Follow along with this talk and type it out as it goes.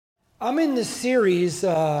I'm in this series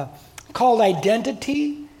called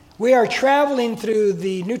Identity. We are traveling through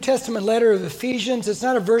the New Testament letter of Ephesians. It's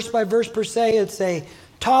not a verse by verse per se, it's a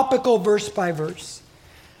topical verse by verse.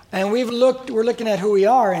 And we're looking at who we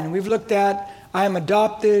are, and we've looked at I am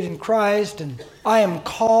adopted in Christ, and I am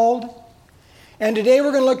called. And today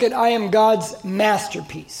we're going to look at I am God's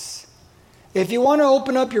masterpiece. If you want to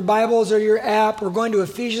open up your Bibles or your app, we're going to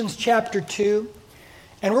Ephesians chapter 2.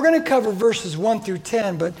 And we're going to cover verses 1 through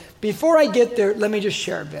 10. But before I get there, let me just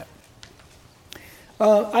share a bit.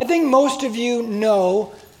 I think most of you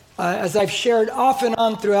know, as I've shared off and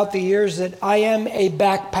on throughout the years, that I am a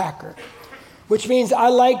backpacker. Which means I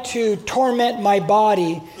like to torment my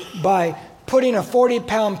body by putting a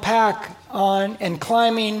 40-pound pack on and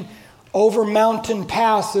climbing over mountain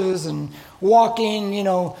passes and walking,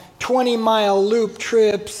 20-mile loop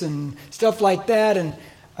trips and stuff like that. And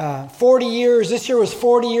 40 years, this year was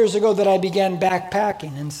 40 years ago that I began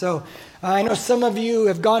backpacking. And so I know some of you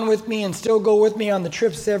have gone with me and still go with me on the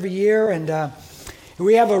trips every year. And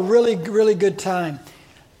we have a really, really good time.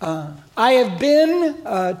 I have been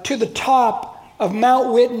to the top of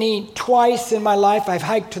Mount Whitney twice in my life. I've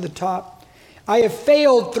hiked to the top. I have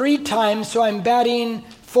failed 3 times, so I'm batting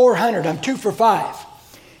 400. I'm 2 for 5.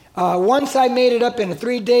 Once I made it up in a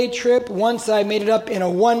 3-day trip. Once I made it up in a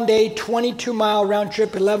 1-day, 22-mile round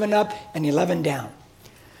trip, 11 up and 11 down.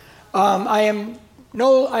 I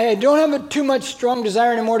don't have too much strong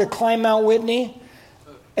desire anymore to climb Mount Whitney,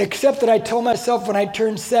 except that I told myself when I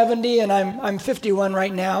turned 70, and I'm 51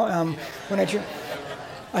 right now.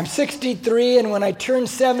 I'm 63, and when I turn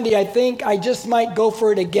 70, I think I just might go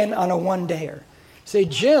for it again on a 1-dayer. Say,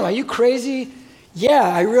 Jim, are you crazy? Yeah,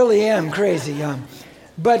 I really am crazy.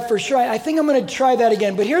 But for sure, I think I'm going to try that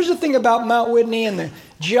again. But here's the thing about Mount Whitney and the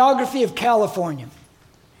geography of California.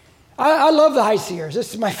 I love the High Sierras.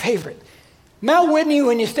 This is my favorite. Mount Whitney,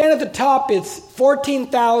 when you stand at the top, it's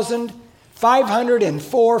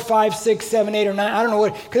 14,504, 5, 6, 7, 8, or 9. I don't know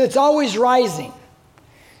what, because it's always rising.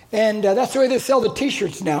 And that's the way they sell the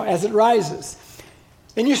T-shirts now, as it rises.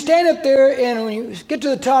 And you stand up there, and when you get to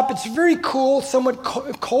the top, it's very cool, somewhat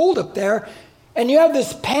cold up there. And you have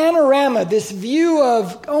this panorama, this view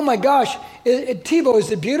of, oh my gosh, Tebow, is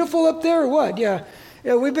it beautiful up there or what? Yeah,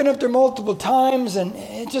 we've been up there multiple times, and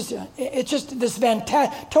it's just this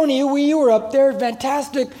fantastic. Tony, you were up there,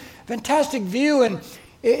 fantastic view, and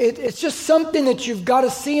it's just something that you've got to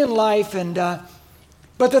see in life. And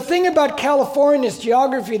but the thing about California's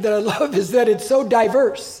geography that I love is that it's so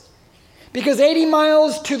diverse, because 80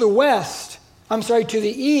 miles to the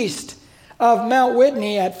east of Mount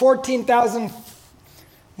Whitney at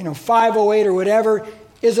 14,508 or whatever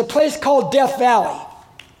is a place called Death Valley.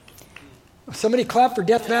 Somebody clap for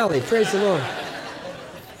Death Valley. Praise the Lord.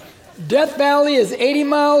 Death Valley is 80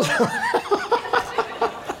 miles. I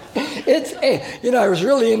was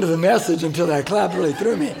really into the message until that clap really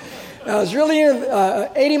threw me. I was really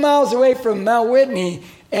 80 miles away from Mount Whitney,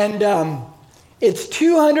 and it's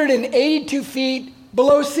 282 feet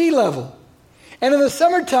below sea level. And in the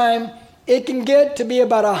summertime, it can get to be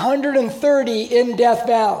about 130 in Death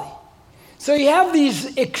Valley. So you have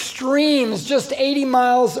these extremes just 80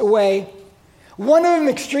 miles away, one of them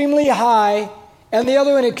extremely high and the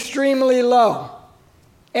other one extremely low.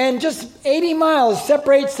 And just 80 miles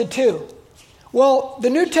separates the two. Well,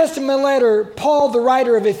 the New Testament letter, Paul, the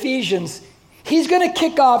writer of Ephesians, he's going to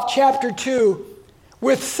kick off chapter 2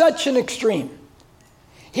 with such an extreme.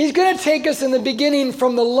 He's going to take us in the beginning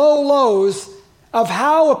from the low lows of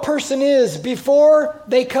how a person is before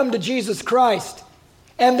they come to Jesus Christ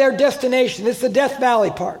and their destination. It's the Death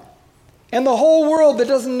Valley part. And the whole world that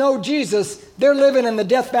doesn't know Jesus, they're living in the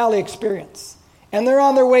Death Valley experience. And they're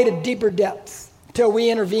on their way to deeper depths until we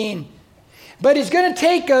intervene. But he's going to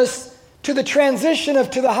take us to the transition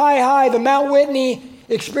to the high, the Mount Whitney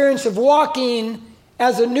experience of walking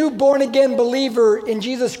as a new born-again believer in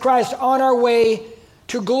Jesus Christ on our way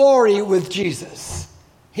to glory with Jesus.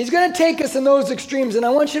 He's going to take us in those extremes, and I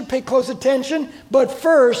want you to pay close attention. But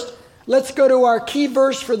first, let's go to our key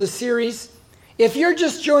verse for the series. If you're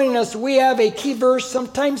just joining us, we have a key verse,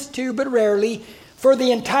 sometimes 2, but rarely, for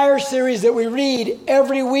the entire series that we read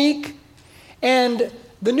every week. And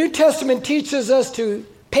the New Testament teaches us to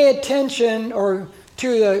pay attention or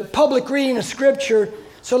to the public reading of Scripture.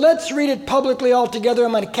 So let's read it publicly all together.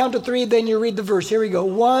 I'm going to count to 3, then you read the verse. Here we go.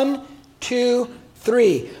 1, 2,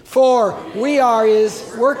 3. For we are his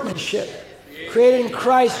workmanship, created in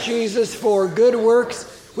Christ Jesus for good works,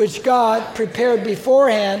 which God prepared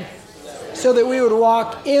beforehand so that we would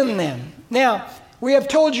walk in them. Now, we have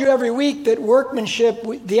told you every week that workmanship,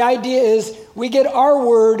 the idea is we get our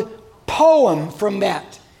word poem from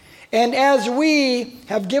that. And as we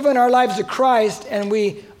have given our lives to Christ and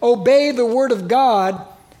we obey the Word of God,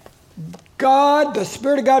 the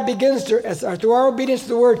Spirit of God begins to, through our obedience to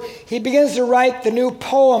the Word, He begins to write the new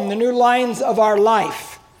poem, the new lines of our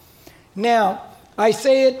life. Now, I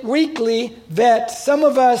say it weekly that some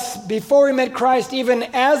of us, before we met Christ, even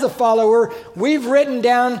as a follower, we've written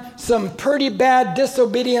down some pretty bad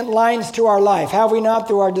disobedient lines to our life. Have we not,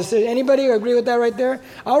 through our decision? Anybody agree with that right there?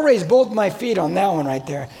 I'll raise both my feet on that one right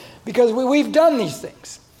there, because we've done these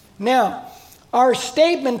things. Now, our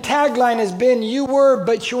statement tagline has been, you were,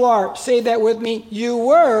 but you are. Say that with me. You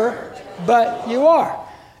were, but you are.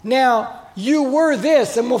 Now, you were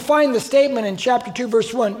this, and we'll find the statement in chapter 2,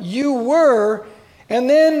 verse 1. You were. And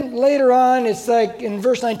then later on, it's like in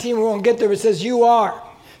verse 19, we won't get there, but it says, you are.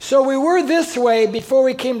 So we were this way before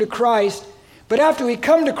we came to Christ, but after we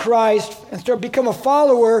come to Christ and become a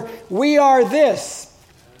follower, we are this.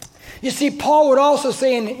 You see, Paul would also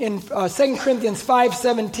say in 2 Corinthians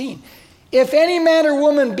 5:17, if any man or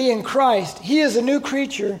woman be in Christ, he is a new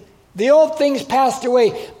creature. The old things passed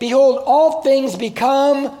away. Behold, all things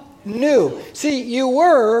become new. See, you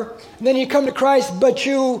were, and then you come to Christ, but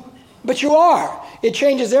you are. It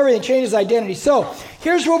changes everything, changes identity. So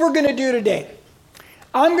here's what we're going to do today.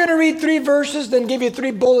 I'm going to read 3 verses, then give you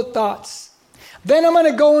 3 bullet thoughts. Then I'm going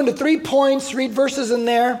to go into 3 points, read verses in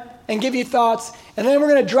there, and give you thoughts. And then we're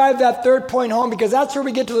going to drive that 3rd point home, because that's where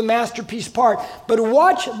we get to the masterpiece part. But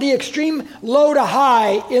watch the extreme low to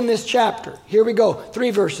high in this chapter. Here we go.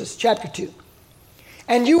 3 verses, chapter 2.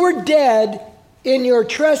 And you were dead in your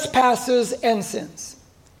trespasses and sins,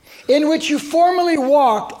 in which you formerly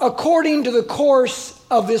walked according to the course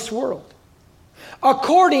of this world,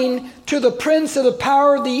 according to the prince of the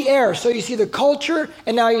power of the air. So you see the culture,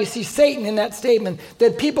 and now you see Satan in that statement,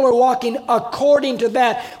 that people are walking according to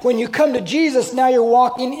that. When you come to Jesus, now you're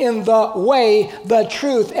walking in the way, the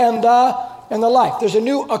truth, and the life. There's a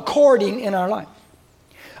new according in our life.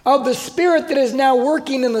 Of the spirit that is now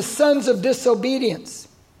working in the sons of disobedience.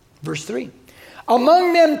 Verse 3.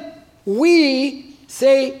 Among them we,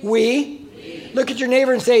 say we. Look at your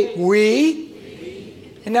neighbor and say we.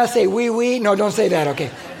 And now say we. No, don't say that,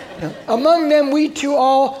 okay. No. Among them we too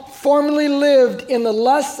all formerly lived in the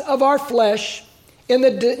lusts of our flesh, in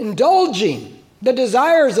the indulging the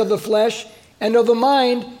desires of the flesh and of the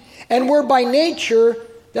mind, and were by nature,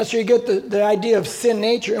 that's where you get the idea of sin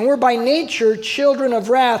nature, and we're by nature children of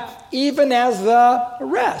wrath, even as the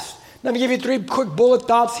rest. Let me give you 3 quick bullet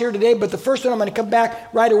thoughts here today, but the first one I'm going to come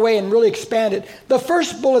back right away and really expand it. The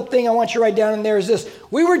first bullet thing I want you to write down in there is this.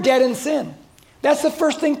 We were dead in sin. That's the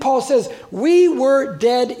first thing Paul says. We were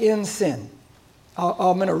dead in sin.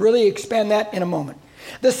 I'm going to really expand that in a moment.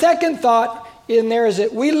 The second thought in there is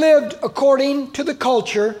that we lived according to the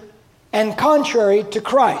culture and contrary to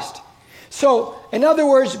Christ. So, in other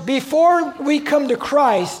words, before we come to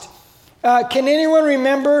Christ, can anyone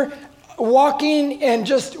remember walking in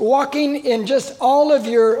just all of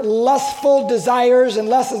your lustful desires? And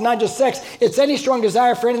lust is not just sex, it's any strong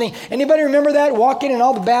desire for anything. Anybody remember that? Walking in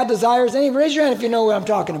all the bad desires? Raise your hand if you know what I'm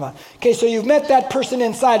talking about. Okay, so you've met that person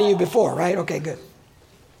inside of you before, right? Okay, good.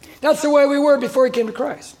 That's the way we were before we came to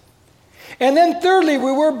Christ. And then thirdly,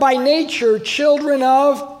 we were by nature children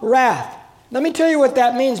of wrath. Let me tell you what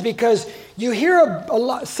that means, because you hear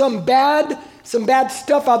some bad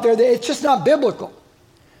stuff out there that it's just not biblical.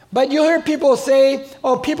 But you'll hear people say,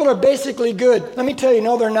 oh, people are basically good. Let me tell you,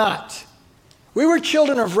 no, they're not. We were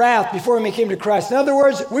children of wrath before we came to Christ. In other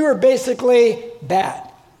words, we were basically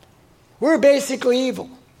bad. We were basically evil.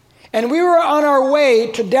 And we were on our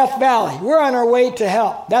way to Death Valley. We're on our way to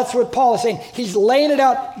hell. That's what Paul is saying. He's laying it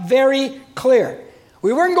out very clear.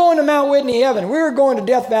 We weren't going to Mount Whitney heaven. We were going to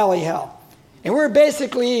Death Valley hell. And we were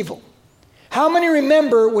basically evil. How many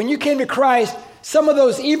remember when you came to Christ, some of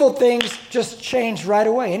those evil things just changed right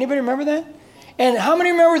away? Anybody remember that? And how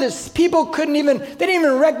many remember that people they didn't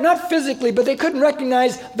even not physically, but they couldn't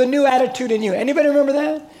recognize the new attitude in you? Anybody remember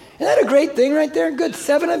that? Isn't that a great thing right there? Good.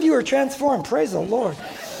 7 of you are transformed. Praise the Lord.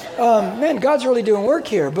 Man, God's really doing work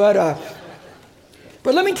here. But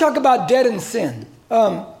let me talk about dead in sin.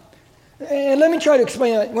 And let me try to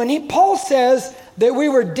explain that. When Paul says that we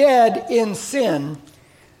were dead in sin,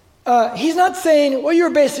 he's not saying, well,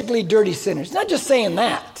 you're basically dirty sinners. He's not just saying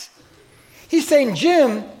that. He's saying,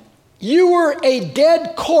 Jim, you were a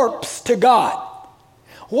dead corpse to God.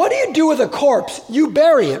 What do you do with a corpse? You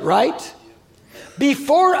bury it, right?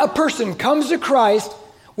 Before a person comes to Christ,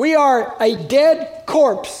 we are a dead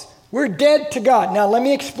corpse. We're dead to God. Now, let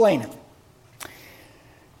me explain it.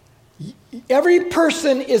 Every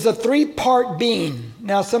person is a 3-part being.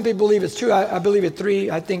 Now, some people believe it's 2. I believe it's 3.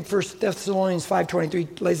 I think 1 Thessalonians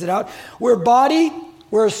 5:23 lays it out. We're body,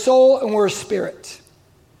 we're a soul, and we're a spirit.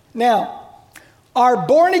 Now, our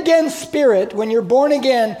born-again spirit, when you're born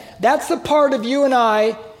again, that's the part of you and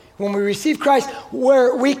I, when we receive Christ,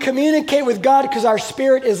 where we communicate with God because our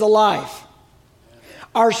spirit is alive.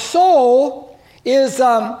 Our soul is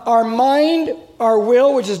our mind, our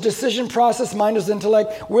will, which is decision process. Mind is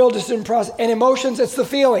intellect, will, decision process, and emotions, it's the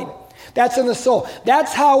feeling. That's in the soul.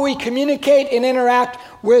 That's how we communicate and interact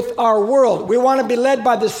with our world. We want to be led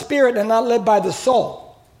by the spirit and not led by the soul.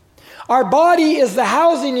 Our body is the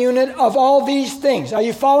housing unit of all these things. Are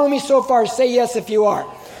you following me so far? Say yes if you are.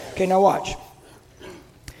 Okay, now watch.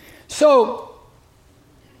 So,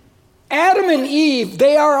 Adam and Eve,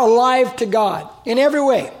 they are alive to God in every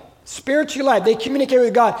way. Spiritually alive. They communicate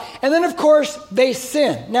with God. And then, of course, they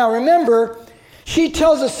sin. Now, remember, she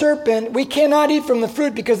tells the serpent, we cannot eat from the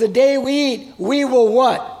fruit because the day we eat, we will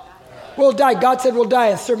what? We'll die. God said we'll die.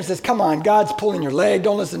 And the serpent says, come on, God's pulling your leg.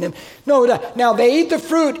 Don't listen to him. No, we'll die. Now, they eat the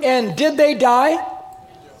fruit, and did they die?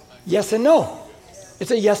 Yes and no.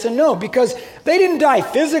 It's a yes and no, because they didn't die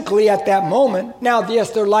physically at that moment. Now,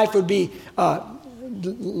 yes, their life would be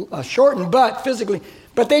shortened, but physically.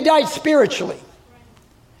 But they died spiritually.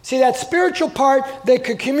 See, that spiritual part, they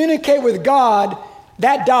could communicate with God,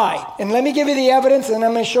 that died. And let me give you the evidence, and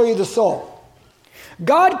I'm going to show you the soul.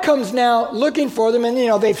 God comes now looking for them, and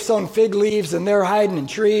they've sown fig leaves, and they're hiding in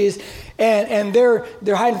trees, and they're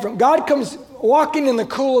hiding from. God comes walking in the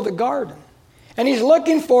cool of the garden, and he's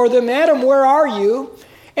looking for them. Adam, where are you?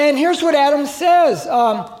 And here's what Adam says.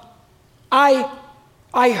 I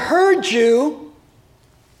heard you.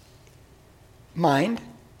 Mind.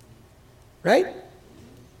 Right?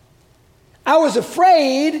 I was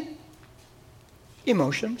afraid.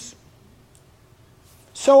 Emotions.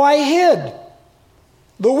 So I hid.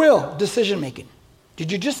 The will, decision making.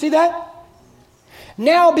 Did you just see that?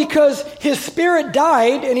 Now, because his spirit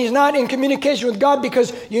died and he's not in communication with God,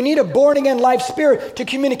 because you need a born again life spirit to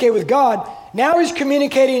communicate with God, now he's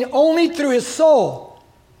communicating only through his soul.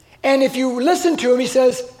 And if you listen to him, he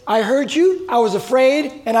says, I heard you, I was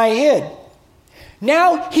afraid, and I hid.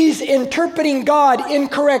 Now he's interpreting God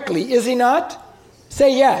incorrectly, is he not?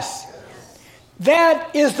 Say yes.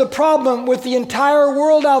 That is the problem with the entire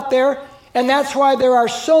world out there. And that's why there are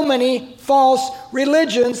so many false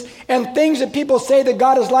religions, and things that people say that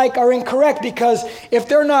God is like are incorrect, because if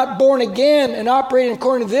they're not born again and operating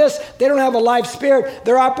according to this, they don't have a life spirit.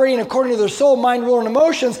 They're operating according to their soul, mind, will, and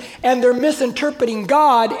emotions, and they're misinterpreting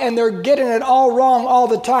God, and they're getting it all wrong all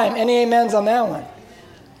the time. Any amens on that one?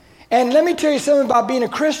 And let me tell you something about being a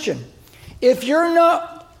Christian. If you're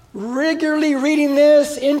not regularly reading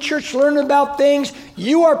this, in church learning about things,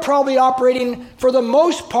 you are probably operating for the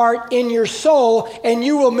most part in your soul, and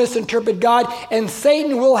you will misinterpret God, and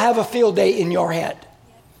Satan will have a field day in your head.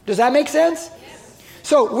 Does that make sense?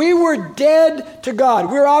 So we were dead to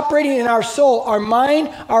God. We were operating in our soul, our mind,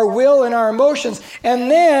 our will, and our emotions. And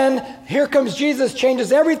then here comes Jesus,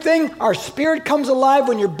 changes everything. Our spirit comes alive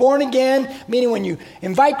when you're born again, meaning when you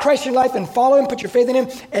invite Christ in your life and follow him, put your faith in him.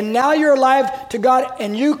 And now you're alive to God,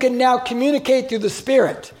 and you can now communicate through the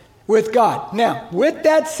Spirit with God. Now, with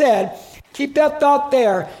that said, keep that thought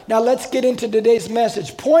there. Now let's get into today's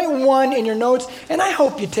message. Point 1 in your notes, and I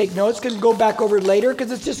hope you take notes, because go back over it later,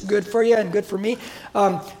 because it's just good for you and good for me,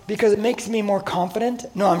 because it makes me more confident.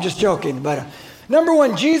 No, I'm just joking. But number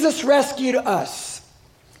 1, Jesus rescued us.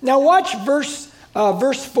 Now watch verse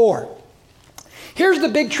 4. Here's the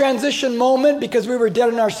big transition moment, because we were dead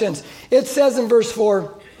in our sins. It says in verse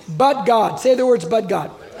 4, but God. Say the words, but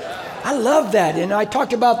God. I love that. And I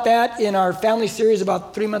talked about that in our family series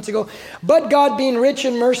about 3 months ago. But God being rich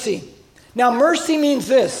in mercy. Now, mercy means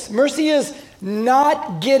this. Mercy is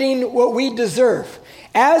not getting what we deserve.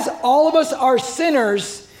 As all of us are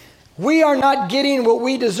sinners, we are not getting what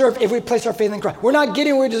we deserve if we place our faith in Christ. We're not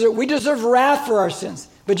getting what we deserve. We deserve wrath for our sins.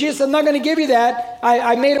 But Jesus said, I'm not going to give you that.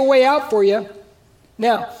 I made a way out for you.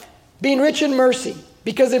 Now, being rich in mercy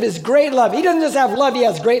because of his great love. He doesn't just have love, he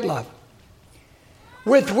has great love.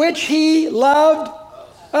 With which he loved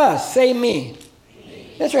us. Say me.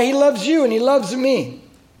 That's right. He loves you and he loves me.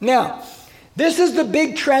 Now, this is the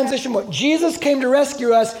big transition point. Jesus came to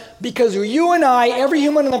rescue us because you and I, every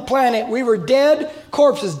human on the planet, we were dead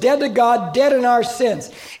corpses, dead to God, dead in our sins.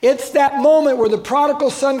 It's that moment where the prodigal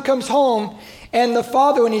son comes home, and the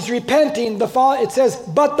father, when he's repenting, it says,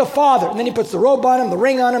 but the Father. And then he puts the robe on him, the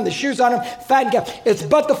ring on him, the shoes on him, fat and calf. It's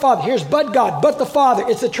but the Father. Here's but God, but the Father.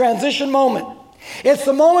 It's a transition moment. It's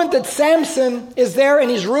the moment that Samson is there and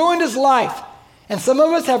he's ruined his life. And some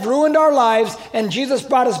of us have ruined our lives, and Jesus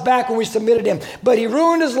brought us back when we submitted him. But he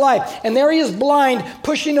ruined his life, and there he is blind,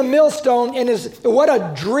 pushing a millstone in what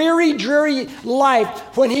a dreary, dreary life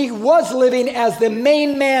when he was living as the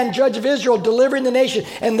main man, judge of Israel, delivering the nation.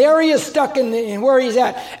 And there he is stuck in where he's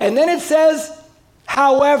at. And then it says,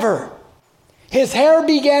 however, his hair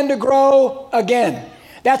began to grow again.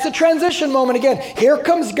 That's a transition moment again. Here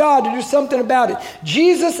comes God to do something about it.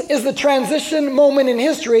 Jesus is the transition moment in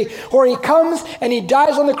history where he comes and he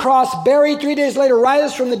dies on the cross, buried, 3 days later,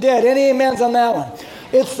 rises from the dead. Any amens on that one?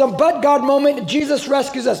 It's the but God moment. Jesus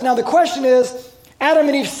rescues us. Now the question is, Adam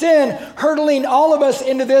and Eve's sin hurtling all of us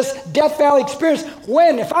into this Death Valley experience.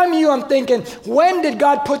 When? If I'm you, I'm thinking, when did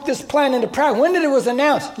God put this plan into practice? When did it was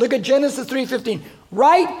announced? Look at Genesis 3:15.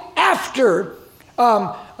 Right after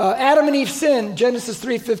Adam and Eve sinned, Genesis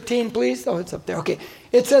 3:15, please. Oh, it's up there. Okay.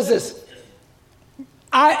 It says this.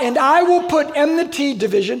 I will put enmity,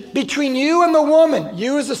 division, between you and the woman.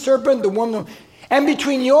 You as the serpent, the woman. And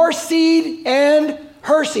between your seed and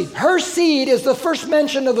her seed. Her seed is the first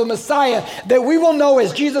mention of the Messiah that we will know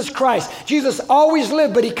as Jesus Christ. Jesus always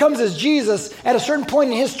lived, but he comes as Jesus at a certain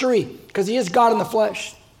point in history because he is God in the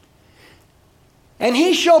flesh. And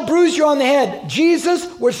he shall bruise you on the head. Jesus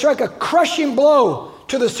would strike a crushing blow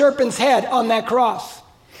to the serpent's head on that cross.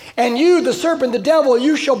 And you, the serpent, the devil,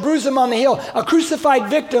 you shall bruise him on the heel. A crucified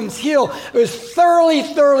victim's heel is thoroughly,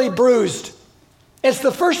 thoroughly bruised. It's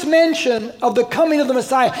the first mention of the coming of the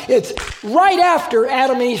Messiah. It's right after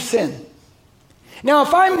Adam and Eve's sin. Now,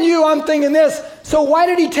 if I'm you, I'm thinking this. So why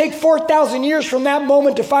did he take 4,000 years from that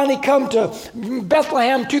moment to finally come to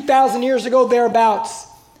Bethlehem 2,000 years ago, thereabouts?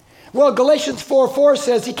 Well, Galatians 4:4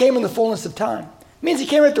 says he came in the fullness of time. It means he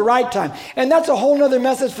came at the right time. And that's a whole nother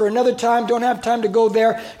message for another time. Don't have time to go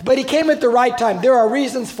there. But he came at the right time. There are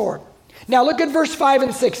reasons for it. Now look at verse 5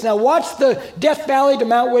 and 6. Now watch the Death Valley to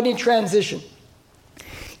Mount Whitney transition.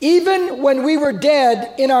 Even when we were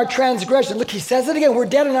dead in our transgressions. Look, he says it again. We're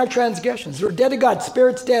dead in our transgressions. We're dead to God.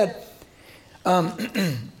 Spirit's dead.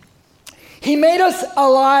 He made us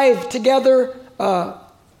alive together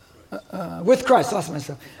with Christ. Lost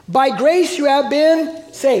myself. By grace you have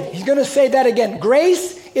been saved. He's going to say that again.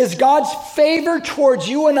 Grace is God's favor towards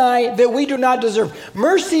you and I that we do not deserve.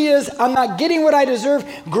 Mercy is I'm not getting what I deserve.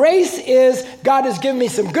 Grace is God has given me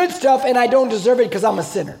some good stuff and I don't deserve it because I'm a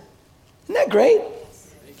sinner. Isn't that great?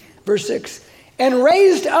 Verse 6. And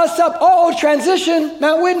raised us up, transition,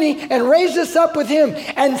 Mount Whitney, and raised us up with him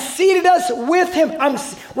and seated us with him.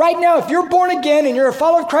 Right now, if you're born again and you're a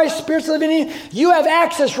follower of Christ, Spirit's living in you, you have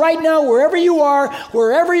access right now, wherever you are,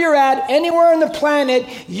 wherever you're at, anywhere on the planet,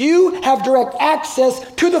 you have direct access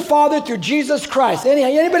to the Father through Jesus Christ.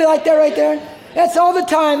 Anybody like that right there? That's all the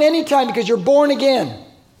time, anytime, because you're born again.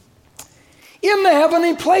 In the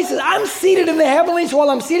heavenly places. I'm seated in the heavenlies. While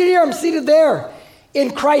I'm seated here, I'm seated there.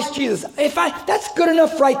 In Christ Jesus. That's good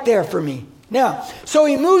enough right there for me. Now, so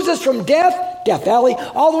he moves us from Death Valley,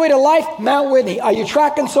 all the way to life, Mount Whitney. Are you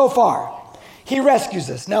tracking so far? He rescues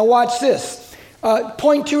us. Now watch this.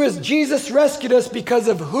 Point 2 is Jesus rescued us because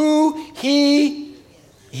of who he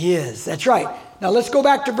is. That's right. Now let's go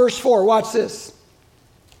back to verse 4. Watch this.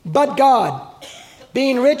 But God,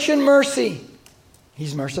 being rich in mercy,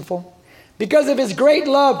 he's merciful, because of his great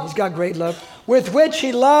love, he's got great love, with which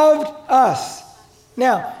he loved us.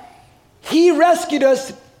 Now, he rescued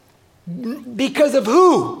us because of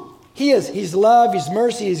who he is. He's love, he's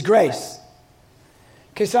mercy, he's grace.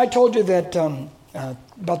 Okay, so I told you that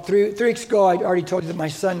about three weeks ago, I already told you that my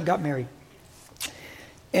son got married.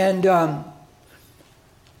 And I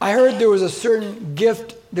heard there was a certain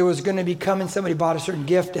gift that was going to be coming. Somebody bought a certain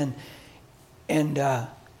gift. And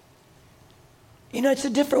it's a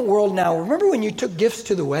different world now. Remember when you took gifts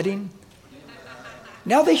to the wedding?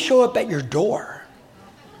 Now they show up at your door.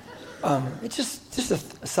 It's just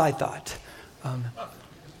a side thought.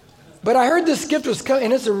 But I heard this gift was coming,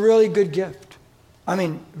 and it's a really good gift. I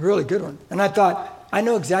mean, really good one. And I thought, I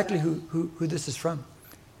know exactly who this is from.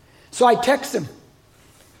 So I text him,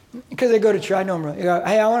 because I go to church. I know him really.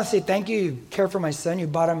 Hey, I want to say thank you. You care for my son. You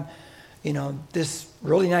bought him, this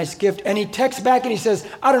really nice gift. And he texts back and he says,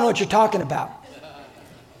 I don't know what you're talking about.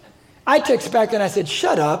 I text back and I said,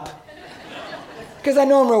 shut up. Because I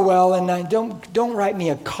know him real well, and I don't write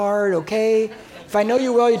me a card, okay? If I know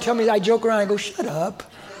you well, you tell me, I joke around, I go, shut up.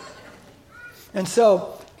 And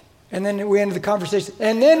then we ended the conversation.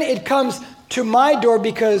 And then it comes to my door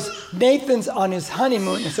because Nathan's on his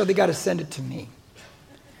honeymoon, and so they got to send it to me.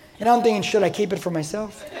 And I'm thinking, should I keep it for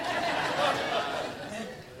myself?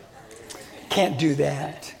 Can't do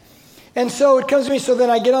that. And so it comes to me, so then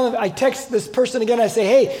I text this person again, I say,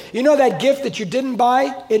 hey, you know that gift that you didn't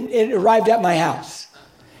buy? It arrived at my house.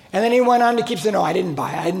 And then he went on to keep saying, no, I didn't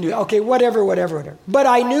buy it. I didn't do it. Okay, whatever. But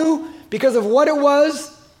I knew because of what it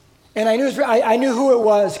was, and I knew who it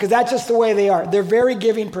was, because that's just the way they are. They're a very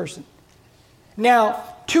giving person. Now,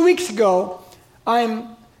 2 weeks ago,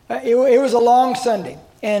 it was a long Sunday,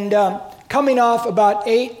 and coming off about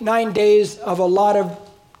 8-9 days of a lot of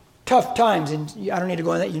tough times, and I don't need to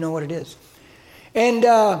go into that, you know what it is. And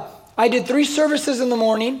I did 3 services in the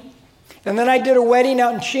morning, and then I did a wedding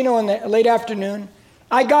out in Chino in the late afternoon.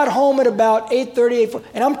 I got home at about 8:30,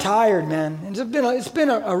 and I'm tired, man. It's been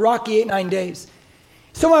a rocky 8-9 days.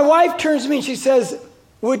 So my wife turns to me and she says,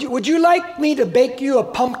 would you like me to bake you a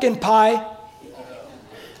pumpkin pie?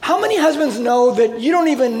 How many husbands know that you don't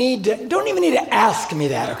even need to ask me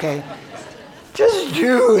that, okay? Just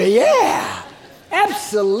do it, yeah.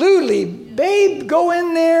 Absolutely, babe, go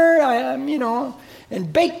in there,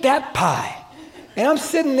 and bake that pie. And I'm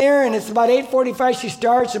sitting there, and it's about 8:45 she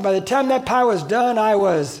starts, and by the time that pie was done, I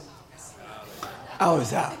was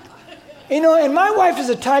out. And my wife is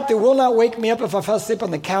the type that will not wake me up if I fell asleep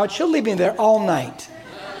on the couch. She'll leave me there all night.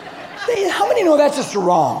 How many know that's just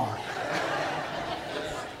wrong?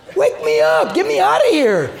 Wake me up, get me out of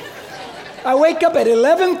here. I wake up at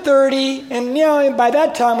 11:30, and by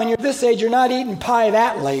that time, when you're this age, you're not eating pie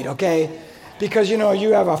that late, okay? Because, you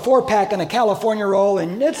have a 4-pack and a California roll,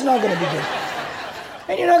 and it's not going to be good.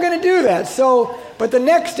 And you're not going to do that. But the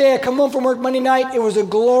next day, I come home from work Monday night. It was a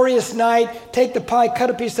glorious night. Take the pie, cut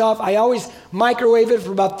a piece off. I always microwave it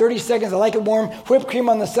for about 30 seconds. I like it warm. Whipped cream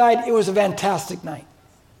on the side. It was a fantastic night.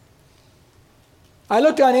 I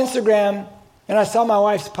looked on Instagram, and I saw my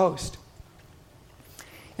wife's post.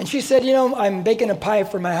 And she said, I'm baking a pie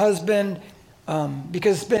for my husband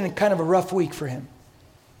because it's been kind of a rough week for him.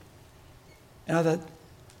 And I thought,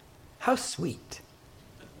 how sweet.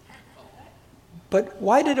 But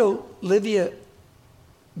why did Olivia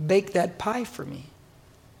bake that pie for me?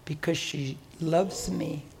 Because she loves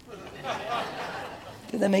me.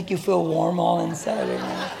 Did that make you feel warm all inside?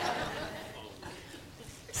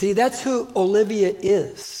 See, that's who Olivia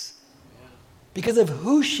is. Because of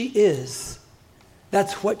who she is,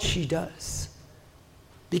 that's what she does.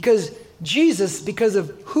 Because Jesus, because of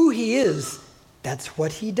who he is, that's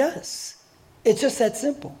what he does. It's just that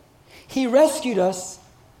simple. He rescued us,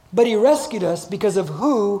 but he rescued us because of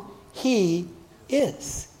who he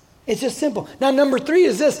is. It's just simple. Now, number 3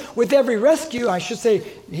 is this. With every rescue, I should say,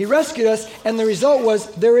 he rescued us, and the result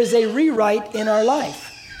was there is a rewrite in our life.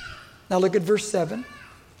 Now, look at verse 7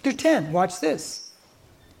 through 10. Watch this.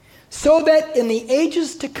 So that in the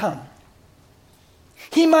ages to come,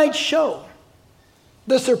 he might show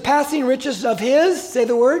the surpassing riches of his, say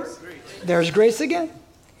the word, there's grace again,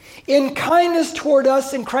 in kindness toward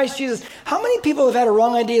us in Christ Jesus. How many people have had a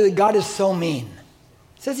wrong idea that God is so mean?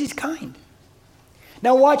 It says he's kind.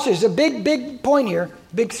 Now watch this, a big point here,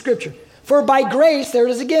 big scripture. For by grace, there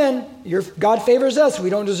it is again, God favors us, we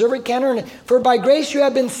don't deserve it, can't earn it. For by grace you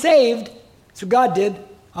have been saved, that's what God did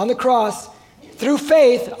on the cross, through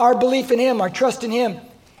faith, our belief in him, our trust in him.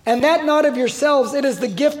 And that not of yourselves, it is the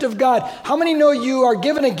gift of God. How many know you are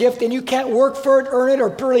given a gift and you can't work for it, earn it, or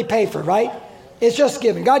really pay for it, right? It's just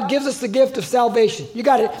given. God gives us the gift of salvation. You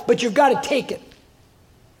got it, but you've got to take it.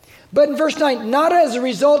 But in verse 9, not as a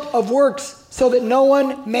result of works, so that no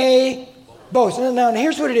one may boast. Now,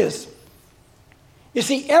 here's what it is. You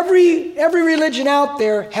see, every religion out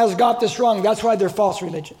there has got this wrong. That's why they're false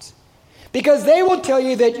religions. Because they will tell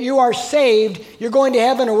you that you are saved, you're going to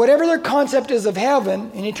heaven, or whatever their concept is of heaven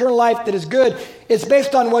and eternal life that is good, it's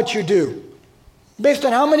based on what you do. Based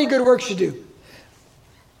on how many good works you do.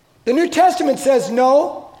 The New Testament says,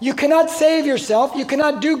 no, you cannot save yourself. You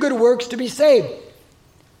cannot do good works to be saved.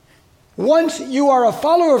 Once you are a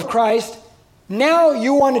follower of Christ, now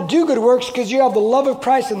you want to do good works because you have the love of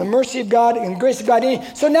Christ and the mercy of God and the grace of God in you.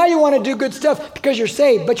 So now you want to do good stuff because you're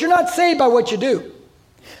saved. But you're not saved by what you do.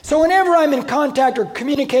 So whenever I'm in contact or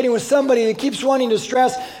communicating with somebody that keeps wanting to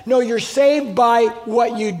stress, no, you're saved by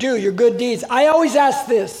what you do, your good deeds. I always ask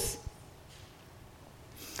this.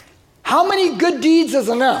 How many good deeds is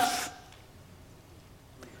enough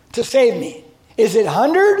to save me? Is it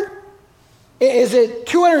 100? Is it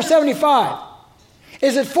 275?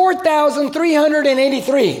 Is it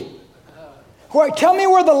 4,383? Tell me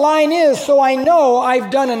where the line is so I know I've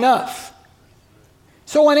done enough.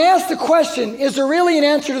 So when I ask the question, is there really an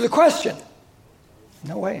answer to the question?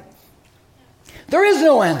 No way. There is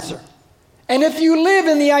no answer. And if you live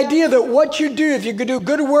in the idea that what you do, if you could do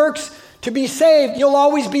good works to be saved, you'll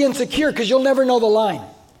always be insecure because you'll never know the line.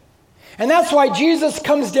 And that's why Jesus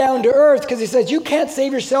comes down to earth, because he says, you can't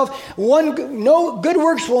save yourself. No good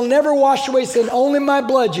works will never wash away sin, only my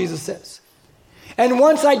blood, Jesus says. And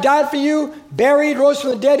once I died for you, buried, rose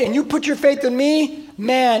from the dead, and you put your faith in me,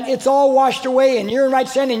 man, it's all washed away, and you're in right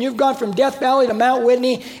standing. You've gone from Death Valley to Mount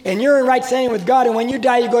Whitney, and you're in right standing with God, and when you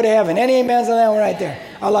die, you go to heaven. Any amens on that one right there?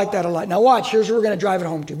 I like that a lot. Now watch, here's where we're going to drive it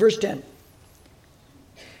home to. Verse 10.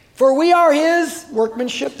 For we are his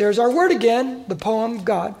workmanship. There's our word again, the poem of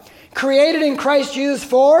God. Created in Christ Jesus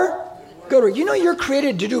for good work. You know you're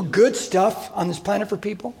created to do good stuff on this planet for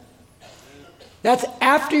people? That's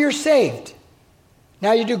after you're saved.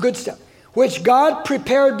 Now you do good stuff, which God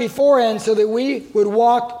prepared beforehand so that we would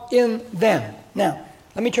walk in them. Now,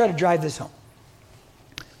 let me try to drive this home.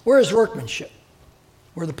 Where is workmanship?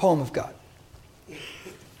 We're the poem of God.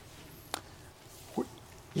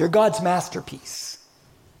 You're God's masterpiece.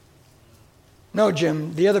 No,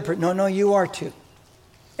 Jim, the other person. No, you are too.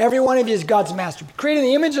 Every one of you is God's masterpiece, created in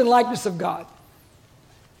the image and likeness of God.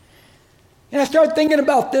 And I started thinking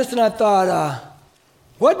about this, and I thought,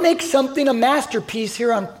 what makes something a masterpiece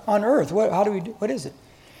here on earth? What is it?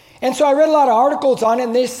 And so I read a lot of articles on it,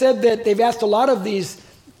 and they said that they've asked a lot of these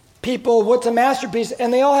people, what's a masterpiece?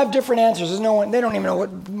 And they all have different answers. They don't even know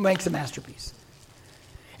what makes a masterpiece.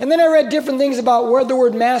 And then I read different things about where the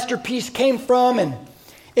word masterpiece came from, and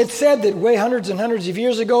it said that way hundreds and hundreds of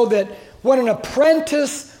years ago that when an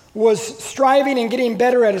apprentice was striving and getting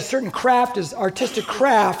better at a certain craft, his artistic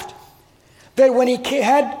craft, that when he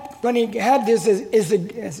had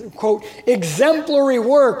this quote, exemplary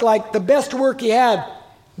work, like the best work he had,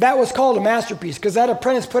 that was called a masterpiece because that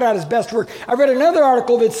apprentice put out his best work. I read another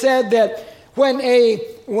article that said that when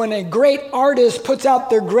a great artist puts out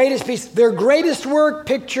their greatest piece, their greatest work,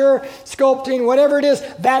 picture, sculpting, whatever it is,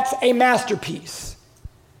 that's a masterpiece.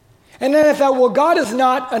 And then I thought, well, God is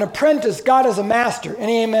not an apprentice, God is a master.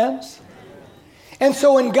 Any amens? And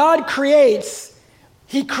so when God creates,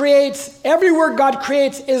 he creates, every work God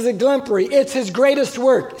creates is exemplary. It's his greatest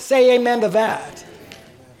work. Say amen to that.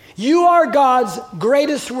 You are God's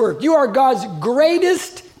greatest work. You are God's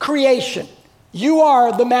greatest creation. You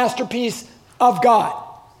are the masterpiece of God.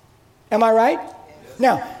 Am I right?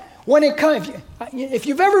 Now, when it comes, if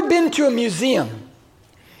you've ever been to a museum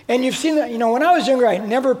and you've seen that, when I was younger, I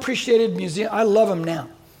never appreciated museums. I love them now.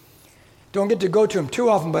 Don't get to go to them too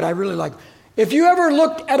often, but I really like them. If you ever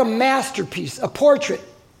looked at a masterpiece, a portrait,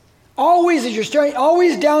 always as you're staring,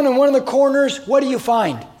 always down in one of the corners, what do you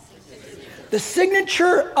find? The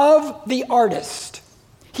signature of the artist.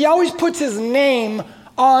 He always puts his name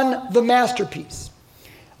on the masterpiece.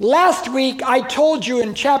 Last week, I told you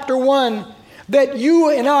in chapter 1 that you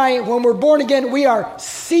and I, when we're born again, we are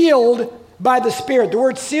sealed by the Spirit. The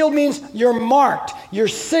word sealed means you're marked. You're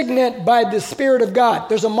signet by the Spirit of God.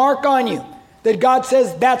 There's a mark on you that God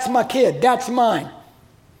says, that's my kid, that's mine.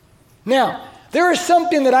 Now, there is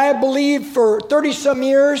something that I have believed for 30-some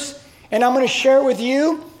years, and I'm going to share it with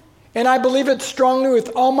you, and I believe it strongly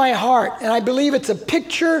with all my heart. And I believe it's a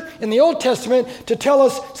picture in the Old Testament to tell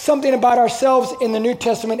us something about ourselves in the New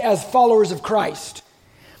Testament as followers of Christ.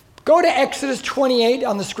 Go to Exodus 28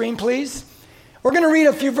 on the screen, please. We're going to read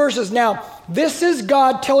a few verses. Now, this is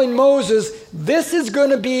God telling Moses, this is going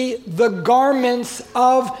to be the garments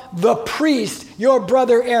of the priest, your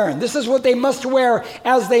brother Aaron. This is what they must wear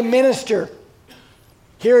as they minister.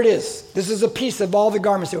 Here it is. This is a piece of all the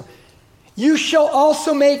garments. You shall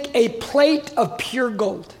also make a plate of pure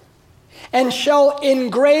gold, and shall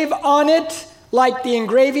engrave on it like the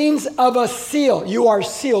engravings of a seal. You are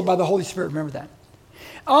sealed by the Holy Spirit. Remember that.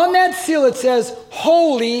 On that seal it says,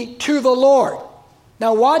 holy to the Lord.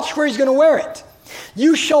 Now watch where he's going to wear it.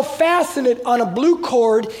 You shall fasten it on a blue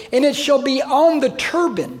cord, and it shall be on the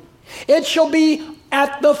turban. It shall be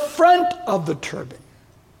at the front of the turban.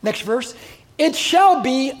 Next verse. It shall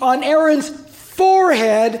be on Aaron's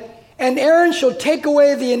forehead, and Aaron shall take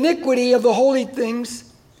away the iniquity of the holy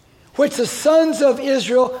things which the sons of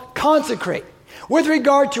Israel consecrate. With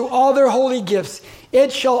regard to all their holy gifts,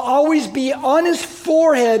 it shall always be on his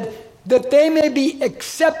forehead, that they may be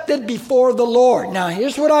accepted before the Lord. Now,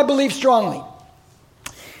 here's what I believe strongly.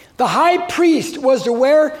 The high priest was to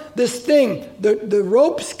wear this thing. The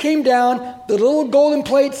ropes came down, the little golden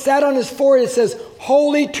plate sat on his forehead. It says,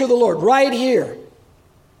 holy to the Lord, right here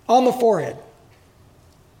on the forehead.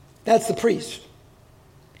 That's the priest.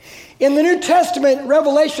 In the New Testament,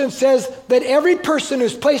 Revelation says that every person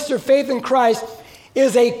who's placed their faith in Christ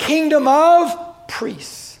is a kingdom of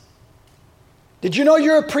priests. Did you know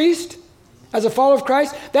you're a priest as a follower of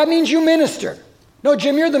Christ? That means you minister. No,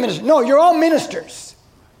 Jim, you're the minister. No, you're all ministers.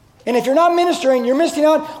 And if you're not ministering, you're missing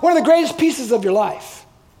out one of the greatest pieces of your life.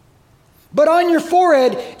 But on your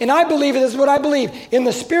forehead, and I believe this is what I believe, in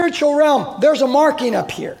the spiritual realm, there's a marking up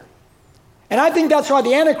here. And I think that's why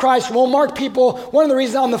the Antichrist will mark people, one of the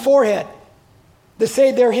reasons on the forehead. that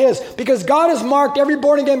say they're his. Because God has marked every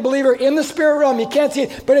born-again believer in the spirit realm. You can't see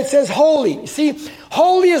it, but it says holy. See,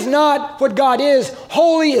 holy is not what God is.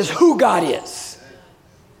 Holy is who God is.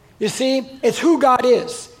 You see, it's who God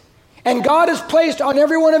is. And God has placed on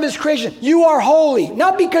every one of his creation, you are holy.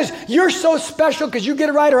 Not because you're so special because you get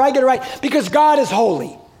it right or I get it right, because God is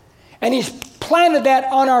holy. And he's planted that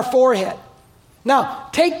on our forehead. Now,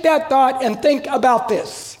 take that thought and think about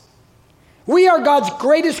this. We are God's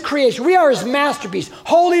greatest creation. We are his masterpiece.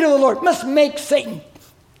 Holy to the Lord. Must make Satan,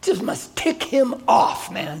 just must tick him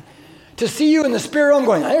off, man. To see you in the spirit realm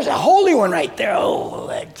going, there's a holy one right there. Oh,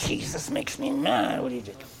 that Jesus makes me mad. What do you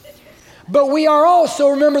do? But we are also,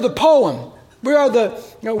 remember the poem. We are the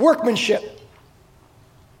workmanship.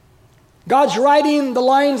 God's writing the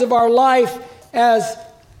lines of our life as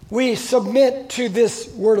we submit to this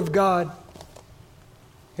word of God.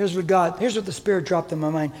 Here's what the Spirit dropped in my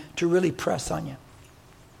mind to really press on you.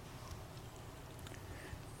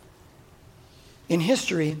 In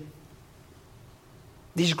history,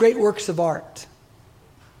 these great works of art,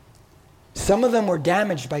 some of them were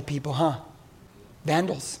damaged by people,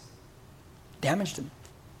 Vandals. Damaged them.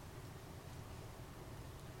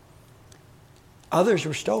 Others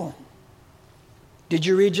were stolen. Did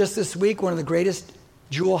you read just this week one of the greatest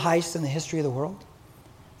jewel heists in the history of the world?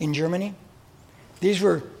 In Germany? These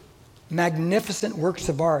were magnificent works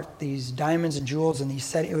of art, these diamonds and jewels, and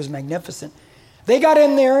it was magnificent. They got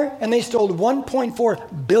in there and they stole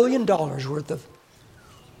 $1.4 billion worth of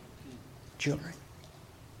jewelry.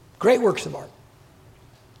 Great works of art.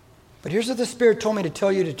 But here's what the Spirit told me to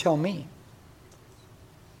tell you to tell me.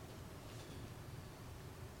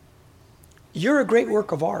 You're a great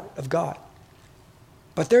work of art of God,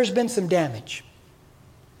 but there's been some damage.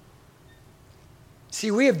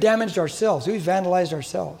 See, we have damaged ourselves. We've vandalized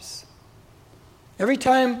ourselves. Every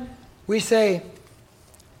time we say,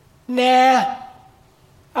 nah,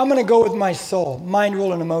 I'm going to go with my soul, mind,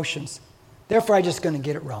 will, and emotions. Therefore, I'm just going to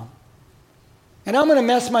get it wrong. And I'm going to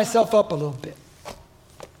mess myself up a little bit.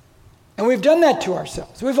 And we've done that to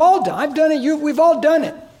ourselves. We've all done. I've done it. We've all done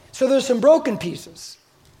it. So there's some broken pieces.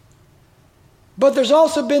 But there's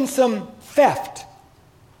also been some theft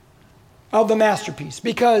of the masterpiece,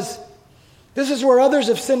 because this is where others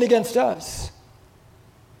have sinned against us.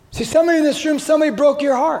 See, somebody in this room, somebody broke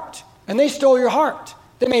your heart, and they stole your heart.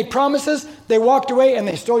 They made promises, they walked away, and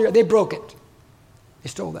they broke it. They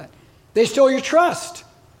stole that. They stole your trust.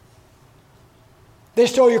 They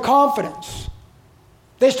stole your confidence.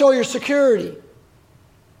 They stole your security.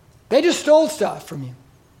 They just stole stuff from you.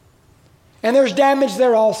 And there's damage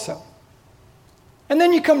there also. And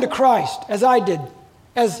then you come to Christ, as I did,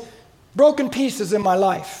 as broken pieces in my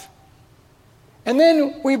life. And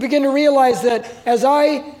then we begin to realize that as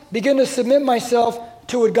I begin to submit myself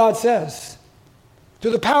to what God says, to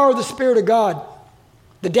the power of the Spirit of God,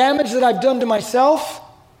 the damage that I've done to myself,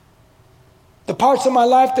 the parts of my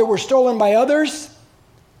life that were stolen by others,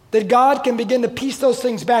 that God can begin to piece those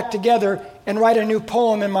things back together and write a new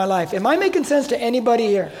poem in my life. Am I making sense to anybody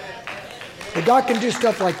here? That God can do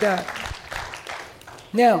stuff like that.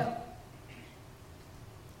 Now,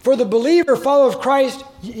 for the believer, follower of Christ,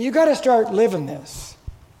 you got to start living this.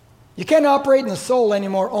 You can't operate in the soul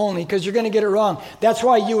anymore only, because you're going to get it wrong. That's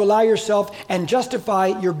why you allow yourself and justify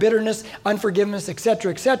your bitterness, unforgiveness,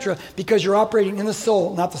 etc., because you're operating in the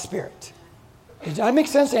soul, not the spirit. Does that make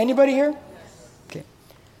sense to anybody here? Okay.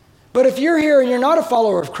 But if you're here and you're not a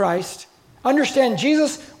follower of Christ, understand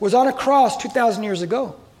Jesus was on a cross 2,000 years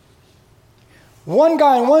ago. One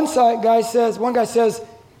guy on one guy says,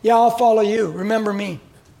 yeah, I'll follow you. Remember me.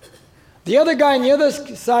 The other guy on the other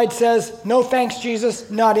side says, no thanks, Jesus,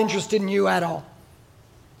 not interested in you at all.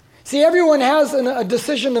 See, everyone has a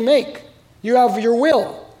decision to make. You have your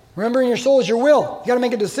will. Remember, in your soul is your will. You got to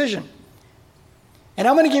make a decision. And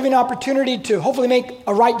I'm going to give you an opportunity to hopefully make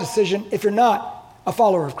a right decision if you're not a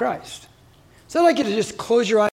follower of Christ. So I'd like you to just close your eyes.